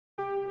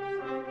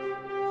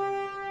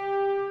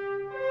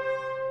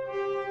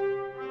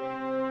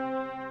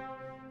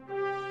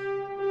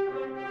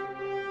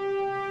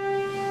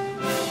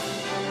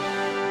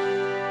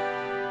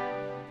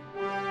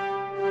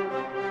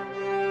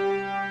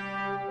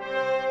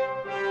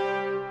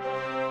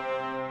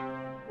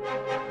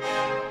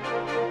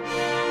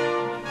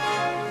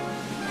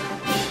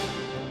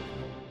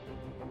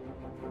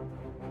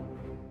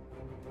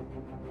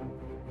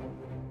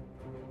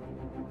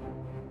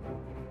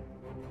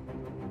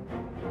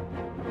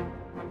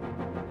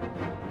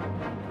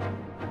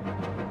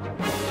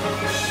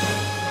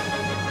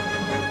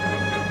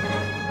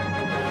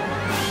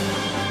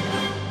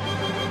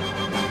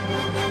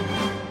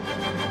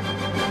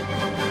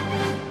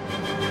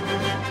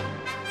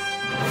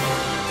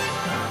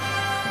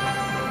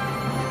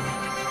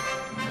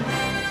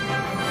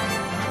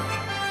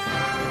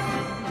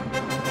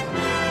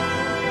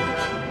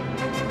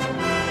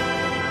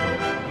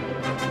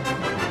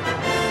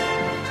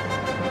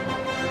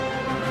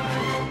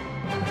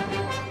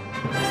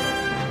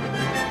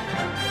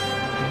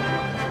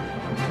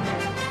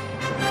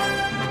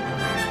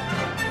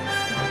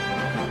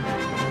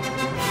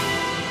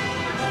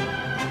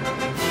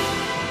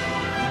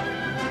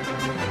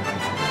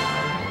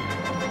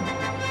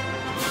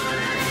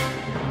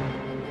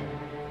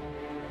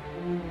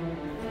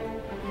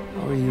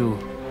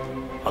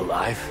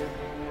Alive?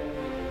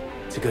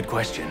 It's a good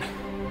question.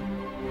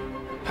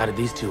 How did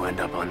these two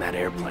end up on that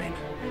airplane?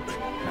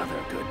 Another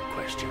good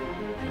question,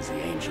 as the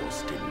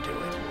Angels didn't do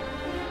it.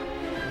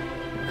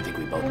 I think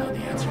we both know the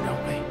answer,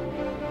 don't we?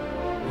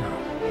 No.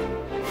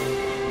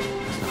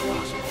 That's not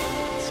possible.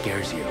 It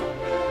scares you.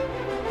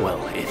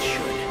 Well, it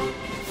should.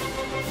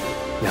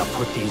 Now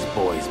put these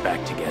boys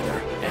back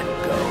together and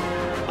go.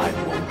 I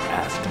won't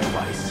ask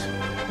twice.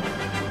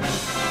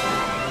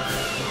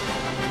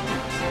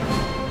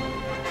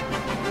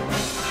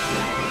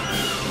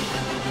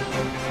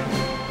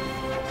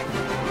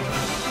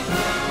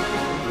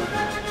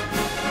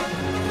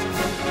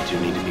 We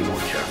do need to be more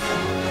careful.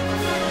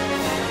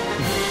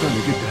 Let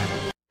me get that.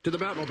 To the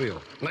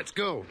Batmobile. Let's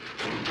go.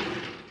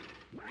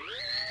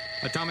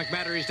 Atomic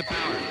batteries to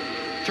power.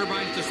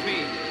 Turbines to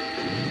speed.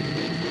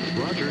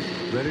 Roger.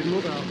 Ready to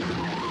move out.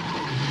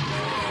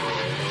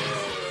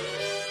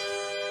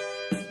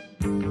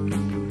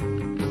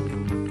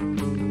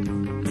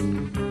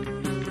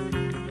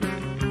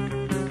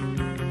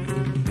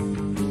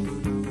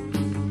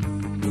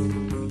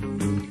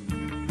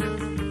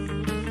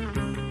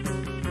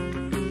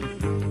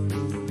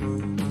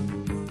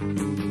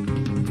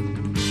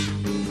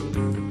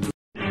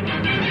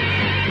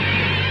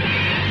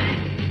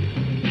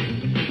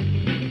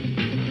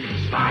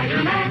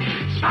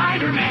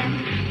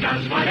 Spider-Man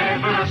does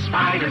whatever a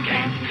spider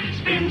can.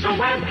 Spins a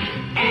web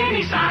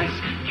any size,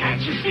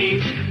 catches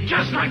thieves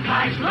just like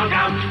flies. Look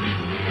out,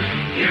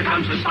 here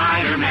comes the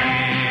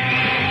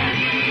Spider-Man.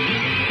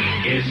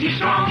 Is he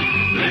strong?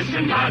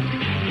 Listen, bud,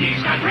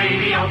 he's got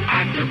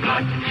radioactive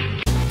blood.